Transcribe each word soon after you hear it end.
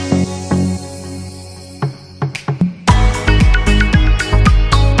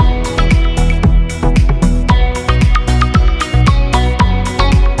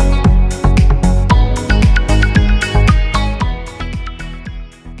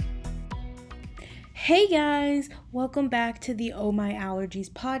Hey guys, welcome back to the Oh My Allergies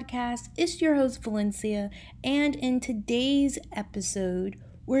podcast. It's your host Valencia, and in today's episode,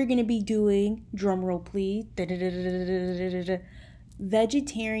 we're gonna be doing drumroll please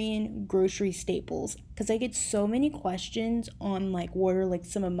vegetarian grocery staples because I get so many questions on like what are like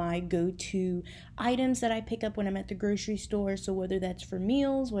some of my go-to items that I pick up when I'm at the grocery store. So whether that's for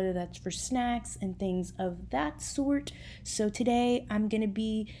meals, whether that's for snacks and things of that sort. So today I'm going to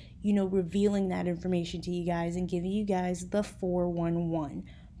be, revealing that information to you guys and giving you guys the 411.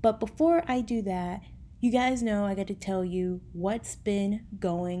 But before I do that, you guys know I got to tell you what's been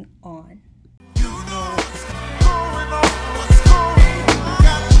going on.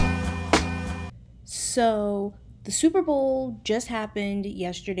 So, the Super Bowl just happened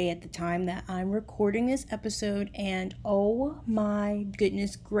yesterday at the time that I'm recording this episode, and oh my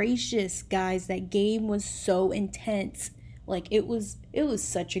goodness gracious, guys, that game was so intense. Like it was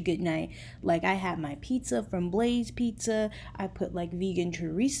such a good night. Like I had my pizza from Blaze Pizza. I put like vegan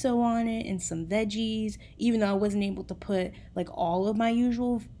chorizo on it and some veggies, even though I wasn't able to put like all of my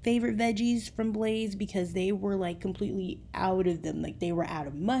usual favorite veggies from Blaze because they were like completely out of them. Like they were out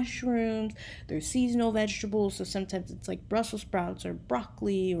of mushrooms. They're seasonal vegetables, so sometimes it's like Brussels sprouts or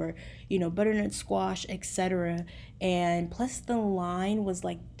broccoli or butternut squash, etc. And plus the line was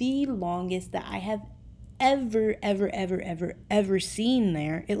like the longest that I have ever seen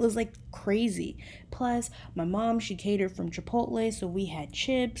there. It was like crazy. Plus, my mom, she catered from Chipotle, so we had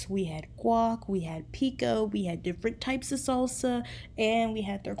chips, we had guac, we had pico, we had different types of salsa, and we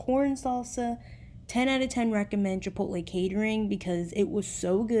had their corn salsa. 10 out of 10 recommend Chipotle catering because it was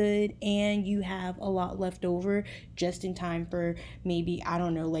so good and you have a lot left over just in time for maybe, I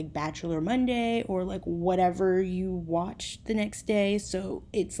don't know, like Bachelor Monday or like whatever you watch the next day. So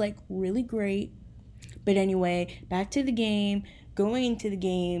it's like really great. But anyway, back to the game. Going into the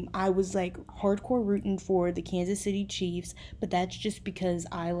game, I was like hardcore rooting for the Kansas City Chiefs, but that's just because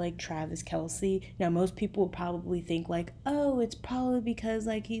I like Travis Kelce. Now, most people would probably think, like, oh, it's probably because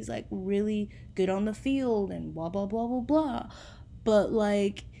like he's like really good on the field and blah, blah, blah, blah, blah. But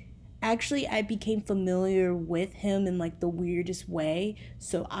like, actually I became familiar with him in like the weirdest way.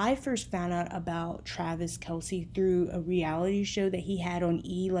 So I first found out about Travis Kelce through a reality show that he had on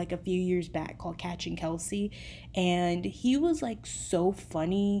E like a few years back called Catching Kelce. And he was like so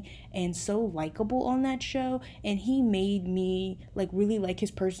funny and so likable on that show. And he made me like really like his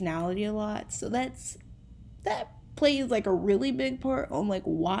personality a lot. So that plays like a really big part on like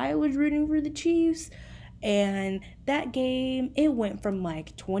why I was rooting for the Chiefs. And that game, it went from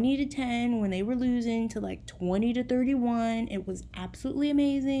like 20 to 10 when they were losing to like 20 to 31. It was absolutely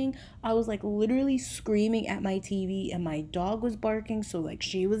amazing. I was like literally screaming at my TV and my dog was barking. So like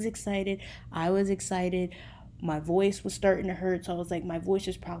she was excited. I was excited. My voice was starting to hurt. So I was like, my voice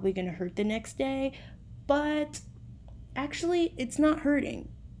is probably going to hurt the next day. But actually, it's not hurting.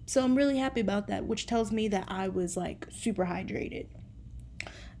 So I'm really happy about that, which tells me that I was like super hydrated.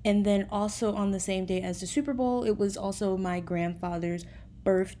 And then also on the same day as the Super Bowl, it was also my grandfather's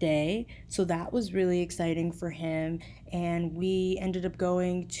birthday. So that was really exciting for him. And we ended up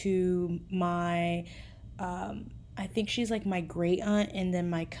going to I think she's like my great aunt and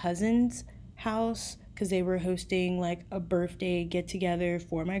then my cousin's house because they were hosting like a birthday get together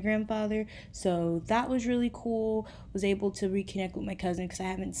for my grandfather. So that was really cool. Was able to reconnect with my cousin because I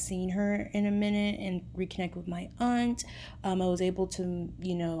haven't seen her in a minute and reconnect with my aunt. I was able to,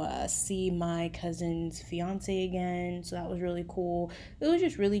 see my cousin's fiance again. So that was really cool. It was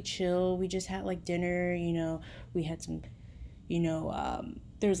just really chill. We just had like dinner, we had some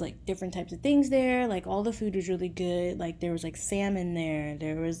there's like different types of things there. Like all the food was really good. Like there was like salmon there.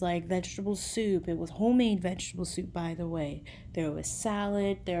 There was like vegetable soup. It was homemade vegetable soup, by the way. There was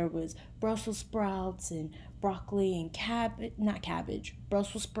salad. There was Brussels sprouts and broccoli and not cabbage,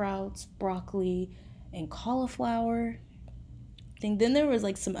 Brussels sprouts, broccoli, and cauliflower thing. Then there was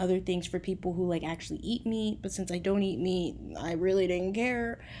like some other things for people who like actually eat meat, but since I don't eat meat, I really didn't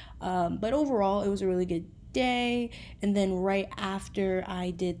care. But overall, it was a really good day. And then right after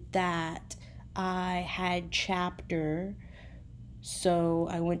I did that, I had chapter. So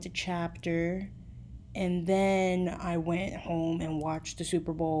I went to chapter and then I went home and watched the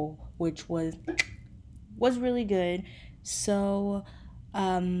Super Bowl, which was really good. So,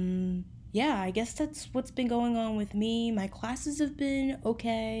 yeah, I guess that's what's been going on with me. My classes have been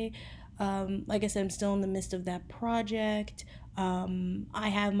okay. Like I said, I'm still in the midst of that project. I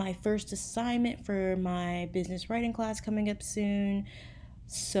have my first assignment for my business writing class coming up soon.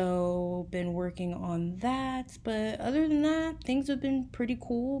 So, been working on that. But other than that, things have been pretty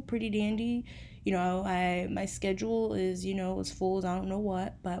cool, pretty dandy. My schedule is, as full as I don't know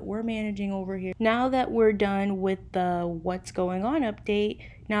what, but we're managing over here. Now that we're done with the what's going on update,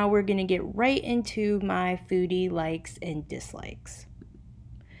 now we're going to get right into my foodie likes and dislikes.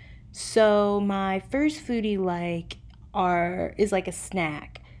 So my first foodie like are is like a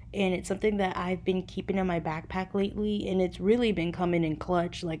snack, and it's something that I've been keeping in my backpack lately, and it's really been coming in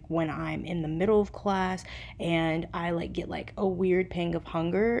clutch like when I'm in the middle of class and I like get like a weird pang of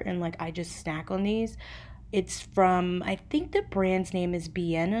hunger and like I just snack on these. It's from, I think the brand's name is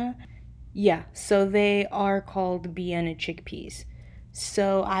Biena. Yeah, so they are called Biena chickpeas.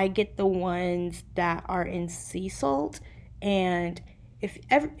 So I get the ones that are in sea salt, and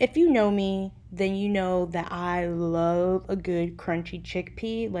if you know me, then you know that I love a good crunchy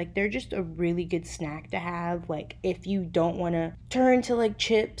chickpea. Like they're just a really good snack to have. Like if you don't want to turn to like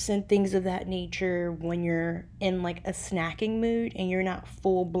chips and things of that nature when you're in like a snacking mood and you're not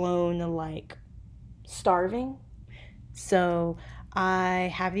full blown like starving. So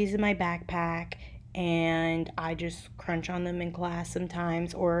I have these in my backpack and I just crunch on them in class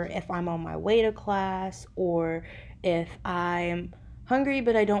sometimes, or if I'm on my way to class, or if I'm hungry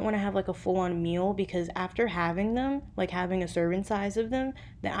but I don't want to have like a full on meal, because after having them, like having a serving size of them,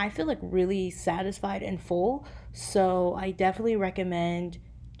 then I feel like really satisfied and full. So I definitely recommend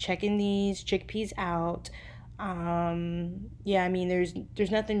checking these chickpeas out. Yeah, I mean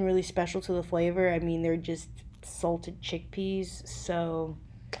there's nothing really special to the flavor. I mean they're just salted chickpeas. So,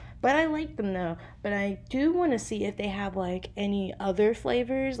 but I like them though. But I do want to see if they have like any other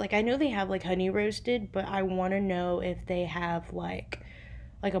flavors. Like I know they have like honey roasted, but I want to know if they have like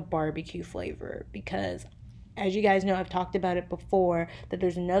a barbecue flavor, because as you guys know, I've talked about it before that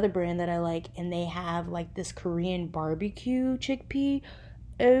there's another brand that I like and they have like this Korean barbecue chickpea.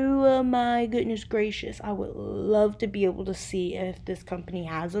 Oh my goodness gracious. I would love to be able to see if this company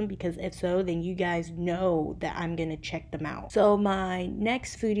has them, because if so, then you guys know that I'm going to check them out. So, my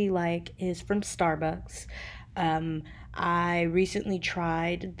next foodie like is from Starbucks. Um, I recently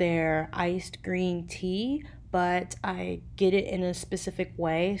tried their iced green tea, but I get it in a specific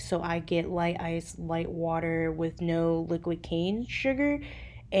way. So, I get light ice, light water with no liquid cane sugar.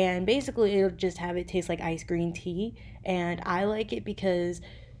 And basically, it'll just have it taste like ice green tea, and I like it because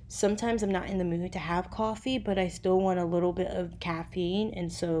sometimes I'm not in the mood to have coffee, but I still want a little bit of caffeine, and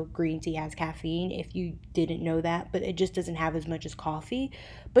so green tea has caffeine if you didn't know that, but it just doesn't have as much as coffee,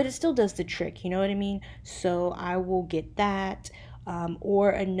 but it still does the trick, you know what I mean? So I will get that.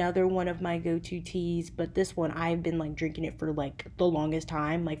 Or another one of my go-to teas, but this one I've been like drinking it for like the longest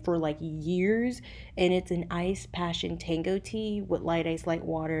time, like for like years, and it's an iced passion tango tea with light ice, light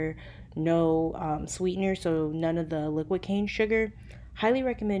water, no sweetener, so none of the liquid cane sugar. Highly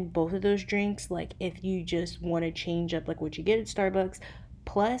recommend both of those drinks, like if you just want to change up like what you get at Starbucks.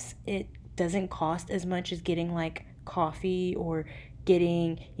 Plus it doesn't cost as much as getting like coffee or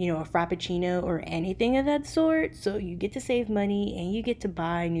getting, a frappuccino or anything of that sort. So you get to save money and you get to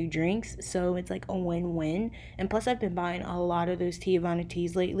buy new drinks. So it's like a win-win. And plus I've been buying a lot of those Teavana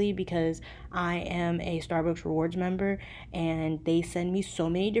teas lately because I am a Starbucks rewards member, and they send me so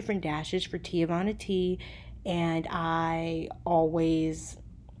many different dashes for Teavana tea, and I always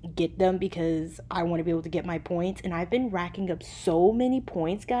get them because I want to be able to get my points. And I've been racking up so many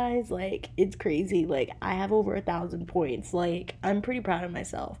points, guys. Like, it's crazy. Like, I have over 1,000 points. Like, I'm pretty proud of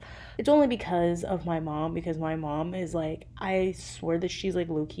myself. It's only because of my mom, because my mom is like, I swear that she's like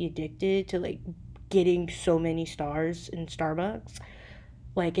low key addicted to like getting so many stars in Starbucks.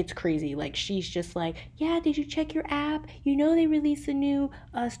 Like, it's crazy. Like, she's just like, yeah, did you check your app? You know they released a new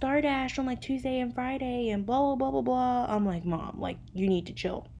Star Dash on like Tuesday and Friday and blah, blah, blah, blah, blah. I'm like, Mom, like, you need to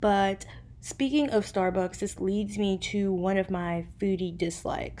chill. But speaking of Starbucks, this leads me to one of my foodie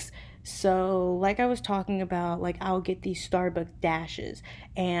dislikes. So, like I was talking about, like, I'll get these Starbucks dashes,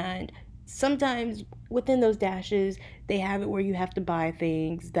 and sometimes within those dashes, they have it where you have to buy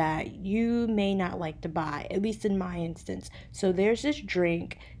things that you may not like to buy, at least in my instance. So there's this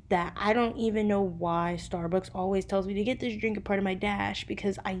drink that I don't even know why Starbucks always tells me to get this drink a part of my dash,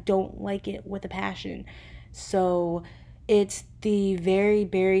 because I don't like it with a passion. So it's the very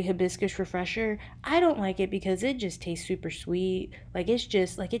berry hibiscus refresher. I don't like it because it just tastes super sweet. Like, it's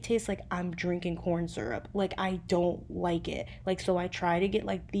just like it tastes like I'm drinking corn syrup. Like, I don't like it. Like, so I try to get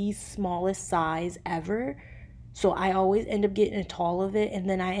like the smallest size ever. So I always end up getting a tall of it, and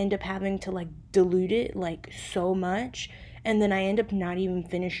then I end up having to like dilute it like so much, and then I end up not even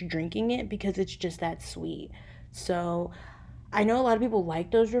finish drinking it because it's just that sweet. So I know a lot of people like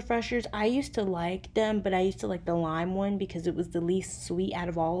those refreshers. I used to like them, but I used to like the lime one because it was the least sweet out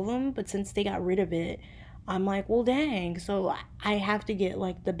of all of them. But since they got rid of it, I'm like, well, dang. So I have to get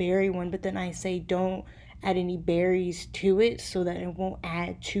like the berry one, but then I say don't add any berries to it so that it won't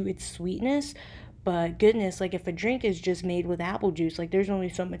add to its sweetness. But goodness, like if a drink is just made with apple juice, like there's only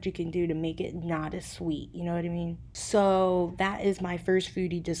so much you can do to make it not as sweet. You know what I mean? So that is my first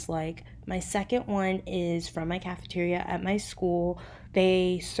foodie dislike. My second one is from my cafeteria at my school.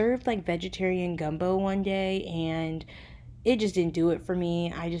 They served like vegetarian gumbo one day, and it just didn't do it for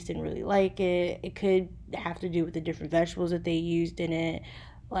me. I just didn't really like it. It could have to do with the different vegetables that they used in it.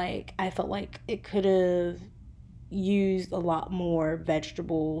 Like, I felt like it could have used a lot more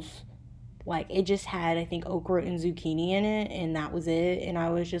vegetables. Like, it just had, I think, okra and zucchini in it, and that was it. And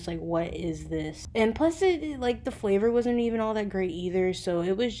I was just like, what is this? And plus, like, the flavor wasn't even all that great either. So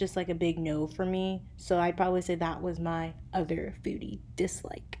it was just like a big no for me. So I'd probably say that was my other foodie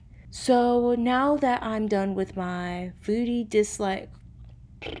dislike. So now that I'm done with my foodie dislike,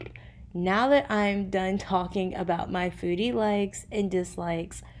 now that I'm done talking about my foodie likes and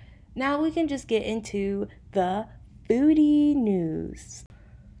dislikes, now we can just get into the foodie news.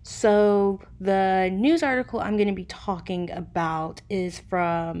 So, the news article I'm going to be talking about is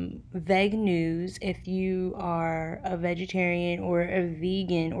from Veg News. If you are a vegetarian or a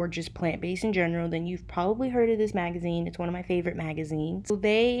vegan or just plant based in general, then you've probably heard of this magazine. It's one of my favorite magazines. So,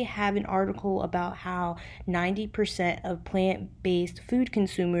 they have an article about how 90% of plant based food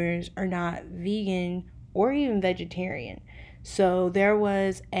consumers are not vegan or even vegetarian. So, there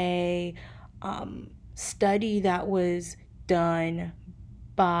was a study that was done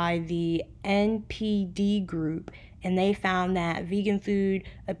by the NPD group, and they found that vegan food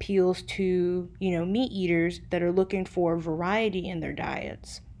appeals to, meat eaters that are looking for variety in their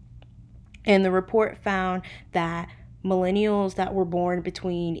diets. And the report found that millennials that were born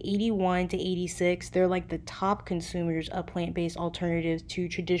between 81 to 86, they're like the top consumers of plant-based alternatives to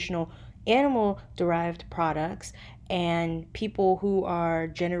traditional animal derived products. And people who are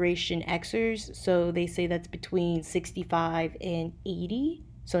Generation Xers, so they say that's between 65 and 80,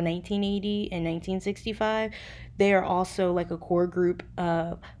 so 1980 and 1965, they are also like a core group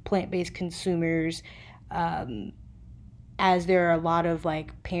of plant-based consumers. As there are a lot of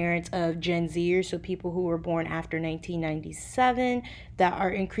like parents of Gen Zers, so people who were born after 1997, that are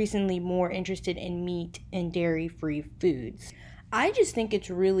increasingly more interested in meat and dairy free foods. I just think it's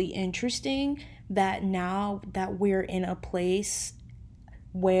really interesting that now that we're in a place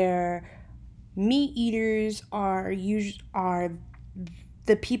where meat eaters are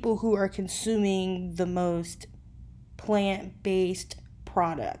the people who are consuming the most plant-based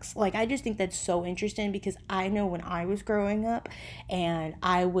products. Like, I just think that's so interesting because I know when I was growing up and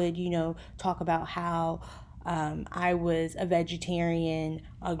I would, talk about how I was a vegetarian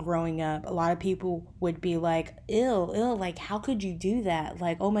growing up, a lot of people would be like, ill, like, how could you do that?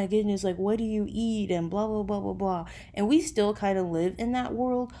 Like, oh my goodness, like, what do you eat? And blah, blah, blah, blah, blah. And we still kind of live in that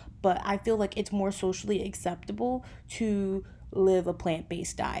world, but I feel like it's more socially acceptable to live a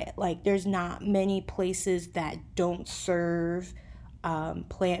plant-based diet. Like, there's not many places that don't serve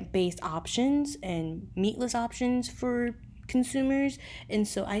plant-based options and meatless options for consumers. And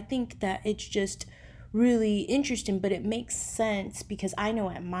so I think that it's just really interesting, but it makes sense because I know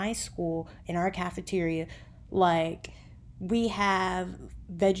at my school, in our cafeteria, like, we have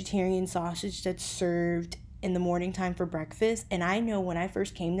vegetarian sausage that's served in the morning time for breakfast. And I know when I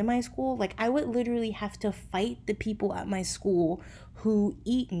first came to my school, like, I would literally have to fight the people at my school who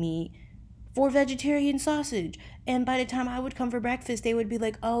eat meat for vegetarian sausage. And by the time I would come for breakfast, they would be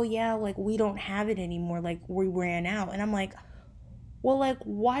like, oh yeah, like, we don't have it anymore, like, we ran out. And I'm like, well, like,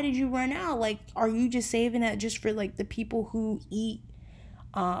 why did you run out? Like, are you just saving that just for like the people who eat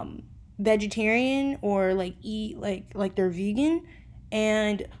vegetarian or like eat like they're vegan?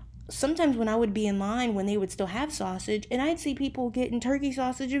 And sometimes when I would be in line when they would still have sausage, and I'd see people getting turkey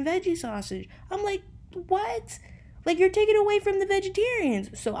sausage and veggie sausage, I'm like, what? Like, you're taking away from the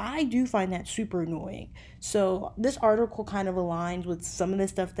vegetarians. So I do find that super annoying. So this article kind of aligns with some of the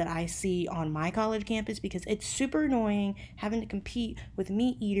stuff that I see on my college campus because it's super annoying having to compete with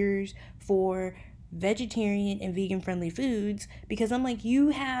meat eaters for vegetarian and vegan friendly foods, because I'm like, you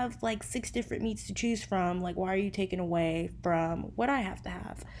have like 6 different meats to choose from. Like, why are you taking away from what I have to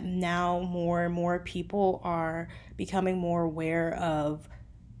have? Now more and more people are becoming more aware of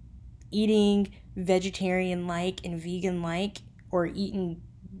eating vegetarian like and vegan like, or eating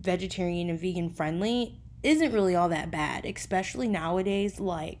vegetarian and vegan friendly isn't really all that bad, especially nowadays.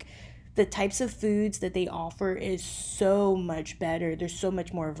 Like, The types of foods that they offer is so much better. There's so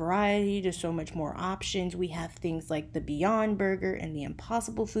much more variety, there's so much more options. We have things like the Beyond Burger and the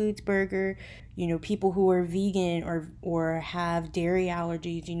Impossible Foods Burger. People who are vegan or have dairy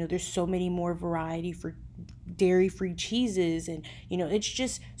allergies, there's so many more variety for dairy-free cheeses, and it's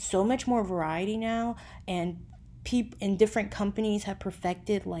just so much more variety now. And people in different companies have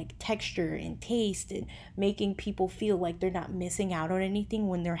perfected like texture and taste and making people feel like they're not missing out on anything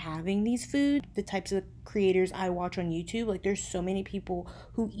when they're having these foods. The types of creators I watch on YouTube, like there's so many people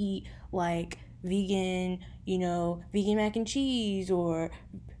who eat like vegan, vegan mac and cheese or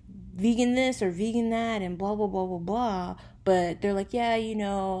vegan this or vegan that and blah blah blah blah blah, but they're like, yeah,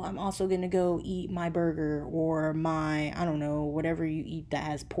 I'm also gonna go eat my burger or my, I don't know, whatever you eat that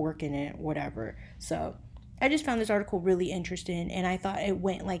has pork in it, whatever. So I just found this article really interesting, and I thought it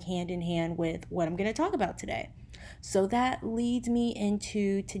went like hand in hand with what I'm gonna talk about today. So that leads me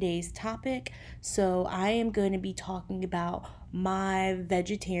into today's topic. So I am going to be talking about my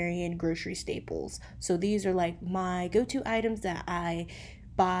vegetarian grocery staples. So these are like my go-to items that I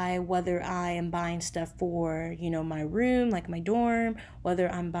buy, whether I am buying stuff for, my room, like my dorm,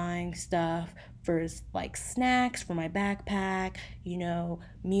 whether I'm buying stuff for like snacks for my backpack,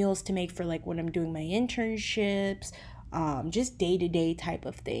 meals to make for like when I'm doing my internships, just day-to-day type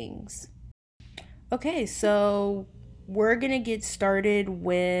of things. Okay, so we're gonna get started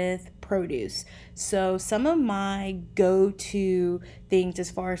with produce. So, some of my go to things as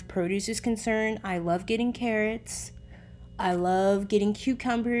far as produce is concerned, I love getting carrots. I love getting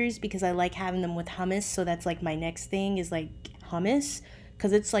cucumbers because I like having them with hummus. So, that's like my next thing is like hummus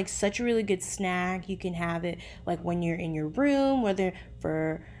because it's like such a really good snack. You can have it like when you're in your room, whether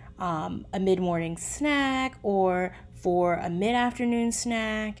for a mid morning snack or for a mid afternoon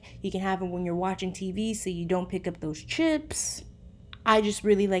snack. You can have it when you're watching TV so you don't pick up those chips. I just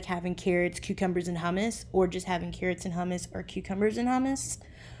really like having carrots, cucumbers, and hummus, or just having carrots and hummus or cucumbers and hummus.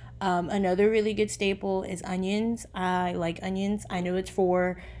 Another really good staple is onions. I like onions. I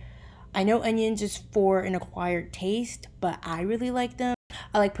know onions is for an acquired taste, but I really like them.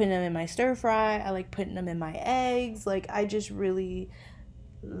 I like putting them in my stir fry. I like putting them in my eggs. Like, I just really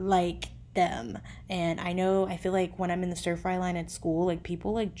like them. And I feel like when I'm in the stir fry line at school, like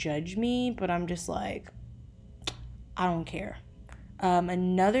people like judge me, but I'm just like, I don't care.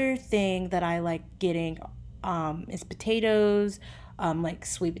 Another thing that I like getting is potatoes, like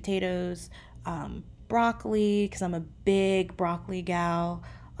sweet potatoes, broccoli, because I'm a big broccoli gal.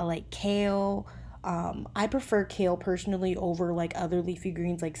 I like kale. I prefer kale personally over like other leafy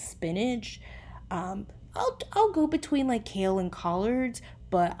greens like spinach. I'll go between like kale and collards,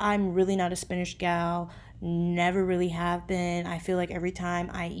 but I'm really not a spinach gal. Never really have been. I feel like every time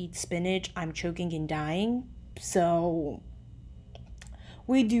I eat spinach, I'm choking and dying. So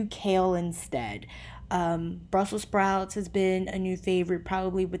we do kale instead. Brussels sprouts has been a new favorite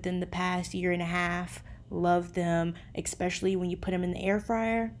probably within the past year and a half. Love them, especially when you put them in the air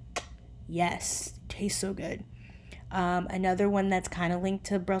fryer. Yes, tastes so good. Another one that's kind of linked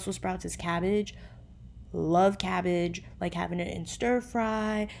to Brussels sprouts is cabbage. Love cabbage, like having it in stir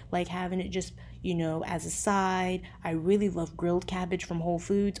fry, like having it just, as a side. I really love grilled cabbage from Whole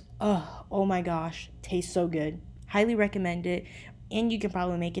Foods. Oh my gosh, tastes so good. Highly recommend it. And you can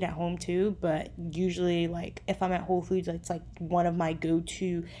probably make it at home too, but usually, like, if I'm at Whole Foods, it's like one of my go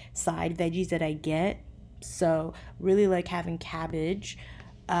to side veggies that I get. So, really like having cabbage.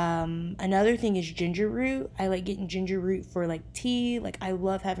 Another thing is ginger root. I like getting ginger root for like tea. Like, I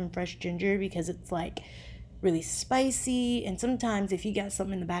love having fresh ginger because it's like really spicy. And sometimes, if you got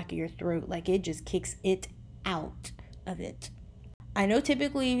something in the back of your throat, like it just kicks it out of it. I know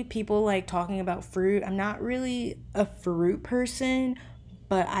typically people like talking about fruit. I'm not really a fruit person,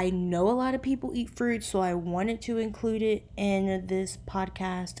 but I know a lot of people eat fruit, so I wanted to include it in this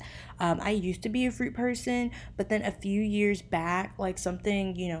podcast. I used to be a fruit person, but then a few years back, like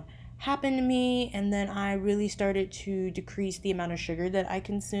something, happened to me, and then I really started to decrease the amount of sugar that I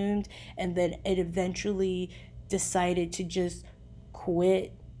consumed, and then it eventually decided to just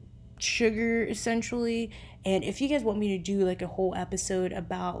quit sugar essentially. And if you guys want me to do like a whole episode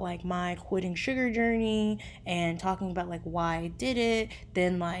about like my quitting sugar journey and talking about like why I did it,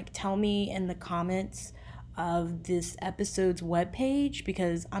 then like tell me in the comments of this episode's webpage,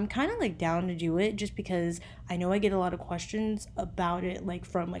 because I'm kind of like down to do it, just because I know I get a lot of questions about it like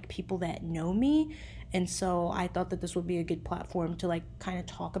from like people that know me. And so I thought that this would be a good platform to like kind of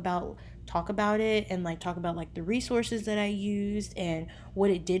talk about it and like talk about like the resources that I used and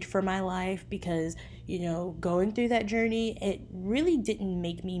what it did for my life, because going through that journey, it really didn't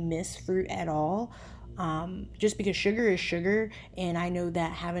make me miss fruit at all. just because sugar is sugar, and I know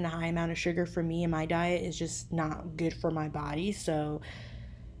that having a high amount of sugar for me in my diet is just not good for my body. So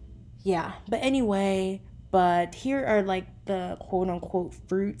yeah, but anyway, but here are like the quote unquote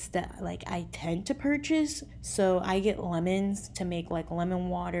fruits that like I tend to purchase. So I get lemons to make like lemon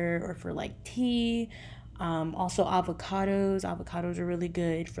water or for like tea. Also avocados are really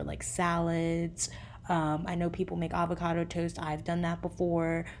good for like salads. I know people make avocado toast. I've done that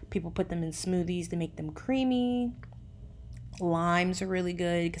before. People put them in smoothies to make them creamy. Limes are really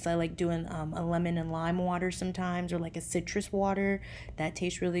good because I like doing a lemon and lime water sometimes, or like a citrus water that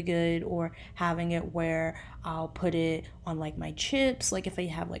tastes really good, or having it where I'll put it on like my chips, like if I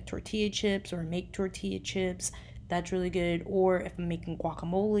have like tortilla chips or make tortilla chips, that's really good. Or if I'm making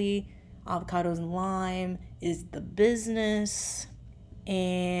guacamole, avocados and lime is the business.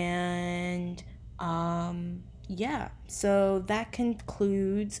 And yeah, so that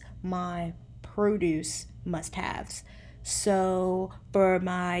concludes my produce must haves. So for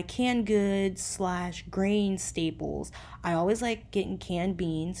my canned goods slash grain staples, I always like getting canned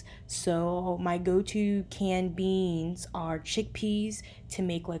beans. So my go-to canned beans are chickpeas to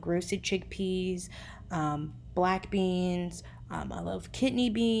make like roasted chickpeas, black beans. I love kidney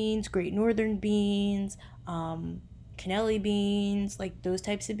beans, Great Northern beans, cannelli beans, like those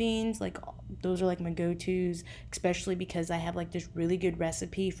types of beans. Like those are like my go-tos, especially because I have like this really good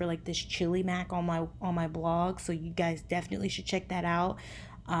recipe for like this chili mac on my blog, so you guys definitely should check that out.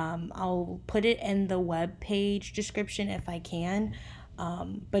 I'll put it in the web page description if I can.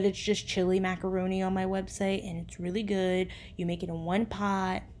 But it's just chili macaroni on my website, and it's really good. You make it in one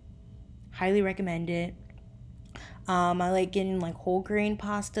pot. Highly recommend it. I like getting like whole grain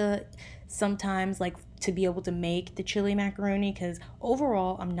pasta sometimes, like to be able to make the chili macaroni, because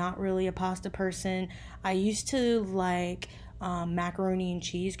overall I'm not really a pasta person. I used to like macaroni and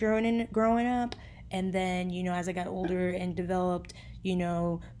cheese growing up, and then as I got older and developed,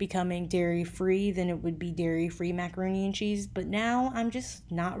 becoming dairy free, then it would be dairy free macaroni and cheese. But now I'm just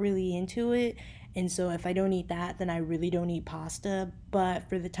not really into it. And so if I don't eat that, then I really don't eat pasta. But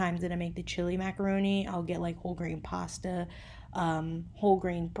for the times that I make the chili macaroni, I'll get like whole grain pasta. Whole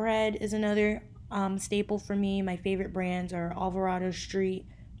grain bread is another staple for me. My favorite brands are Alvarado Street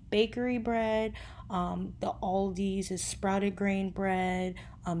Bakery bread. The Aldi's is sprouted grain bread.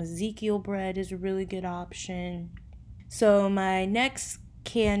 Ezekiel bread is a really good option. So my next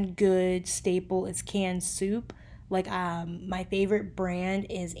canned good staple is canned soup. Like my favorite brand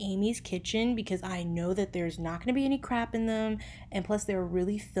is Amy's Kitchen, because I know that there's not going to be any crap in them, and plus they're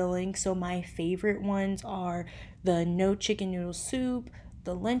really filling. So my favorite ones are the no chicken noodle soup,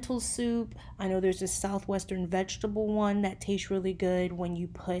 the lentil soup. I know there's a southwestern vegetable one that tastes really good when you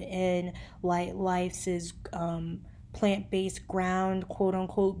put in Light Life's plant-based ground quote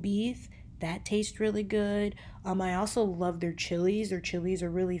unquote beef. That tastes really good. I also love their chilies. Their chilies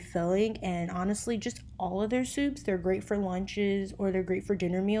are really filling, and honestly, just all of their soups, they're great for lunches or they're great for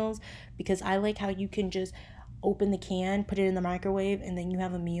dinner meals, because I like how you can just open the can, put it in the microwave, and then you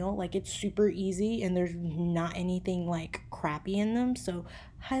have a meal. Like it's super easy, and there's not anything like crappy in them. So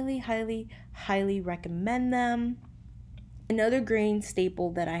highly, highly, highly recommend them. Another grain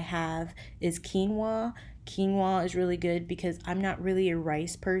staple that I have is quinoa. Quinoa is really good because I'm not really a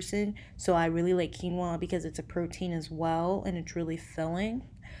rice person, so I really like quinoa because it's a protein as well and it's really filling.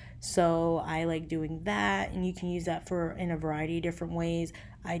 So I like doing that, and you can use that for in a variety of different ways.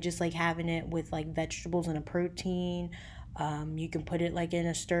 I just like having it with like vegetables and a protein. You can put it like in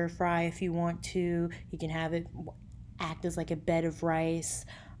a stir fry if you want to. You can have it act as like a bed of rice.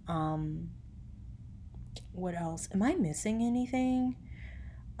 Um, what else? Am I missing anything?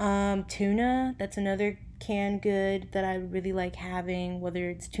 Tuna, that's another canned good that I really like having, whether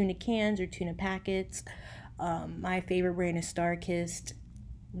it's tuna cans or tuna packets. My favorite brand is Starkist.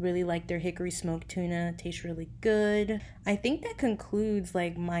 Really like their hickory smoked tuna. Tastes really good. I think that concludes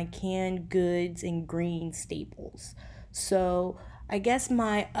like my canned goods and green staples. So I guess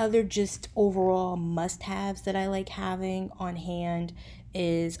my other just overall must-haves that I like having on hand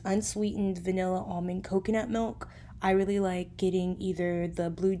is unsweetened vanilla almond coconut milk. I really like getting either the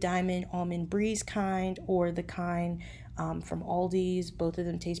Blue Diamond Almond Breeze kind or the kind from Aldi's. Both of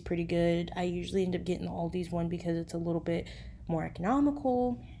them taste pretty good. I usually end up getting the Aldi's one because it's a little bit more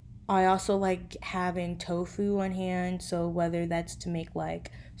economical. I also like having tofu on hand, so whether that's to make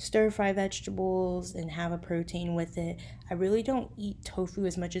like stir fry vegetables and have a protein with it. I really don't eat tofu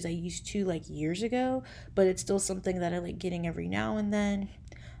as much as I used to like years ago, but it's still something that I like getting every now and then.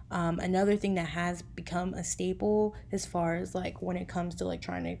 Another thing that has become a staple as far as like when it comes to like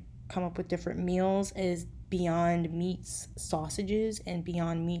trying to come up with different meals is Beyond Meat's sausages and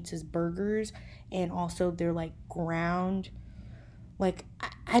Beyond Meat's burgers, and also they're like ground, like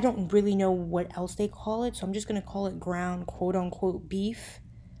I don't really know what else they call it, so I'm just gonna call it ground quote unquote beef.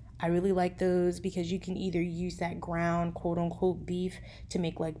 I really like those because you can either use that ground quote unquote beef to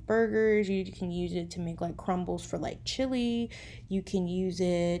make like burgers, you can use it to make like crumbles for like chili, you can use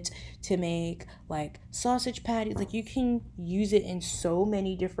it to make like sausage patties. Like you can use it in so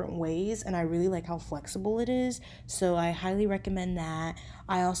many different ways, and I really like how flexible it is. So I highly recommend that.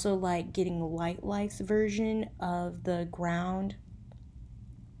 I also like getting Light Life's version of the ground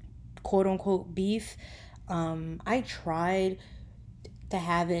quote unquote beef. I tried to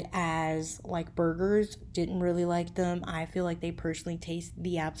have it as like burgers, didn't really like them. I feel like they personally taste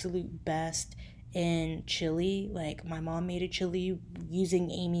the absolute best in chili. Like my mom made a chili using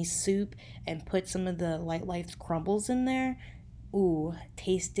Amy's soup and put some of the Light Life's crumbles in there. Ooh,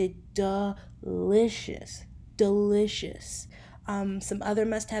 tasted delicious. Delicious. Some other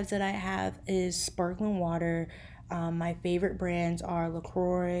must-haves that I have is sparkling water. My favorite brands are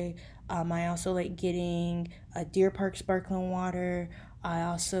LaCroix. I also like getting a Deer Park sparkling water. I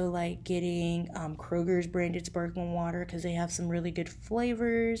also like getting Kroger's branded sparkling water because they have some really good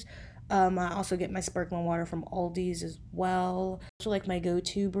flavors. I also get my sparkling water from Aldi's as well. I also like my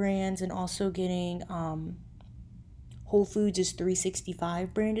go-to brands, and also getting Whole Foods is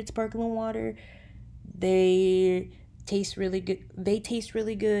 365 branded sparkling water. They taste really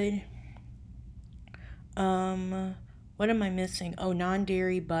good. What am I missing? Oh,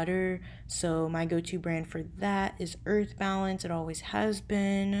 non-dairy butter. So my go-to brand for that is Earth Balance. It always has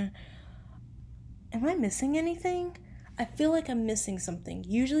been. Am I missing anything? I feel like I'm missing something.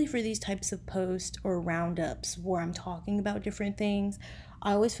 Usually for these types of posts or roundups where I'm talking about different things,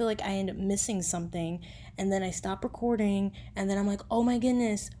 I always feel like I end up missing something, and then I stop recording, and then I'm like, oh my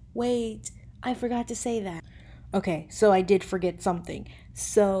goodness, wait, I forgot to say that. Okay, so I did forget something.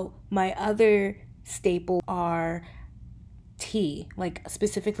 So my other staples are tea, like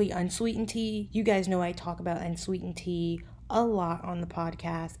specifically unsweetened tea. You guys know I talk about unsweetened tea a lot on the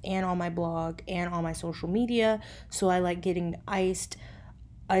podcast and on my blog and on my social media. So I like getting iced,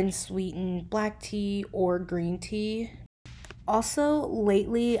 unsweetened black tea or green tea. Also,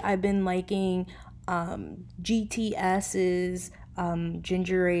 lately I've been liking GTS's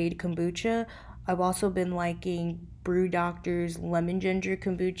ginger ale kombucha. I've also been liking Brew Doctor's lemon ginger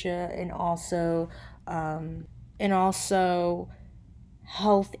kombucha, and also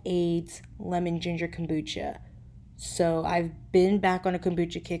Health Aid's lemon ginger kombucha. So I've been back on a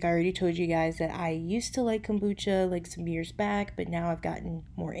kombucha kick. I already told you guys that I used to like kombucha like some years back, but now I've gotten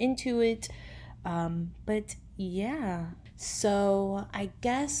more into it. But yeah, so I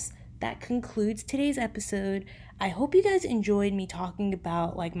guess that concludes today's episode. I hope you guys enjoyed me talking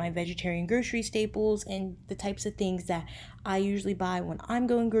about like my vegetarian grocery staples and the types of things that I usually buy when I'm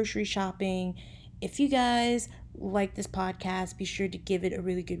going grocery shopping. If you guys like this podcast, be sure to give it a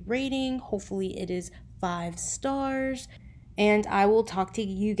really good rating. Hopefully it is 5 stars. And I will talk to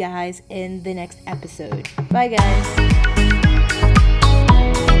you guys in the next episode. Bye, guys.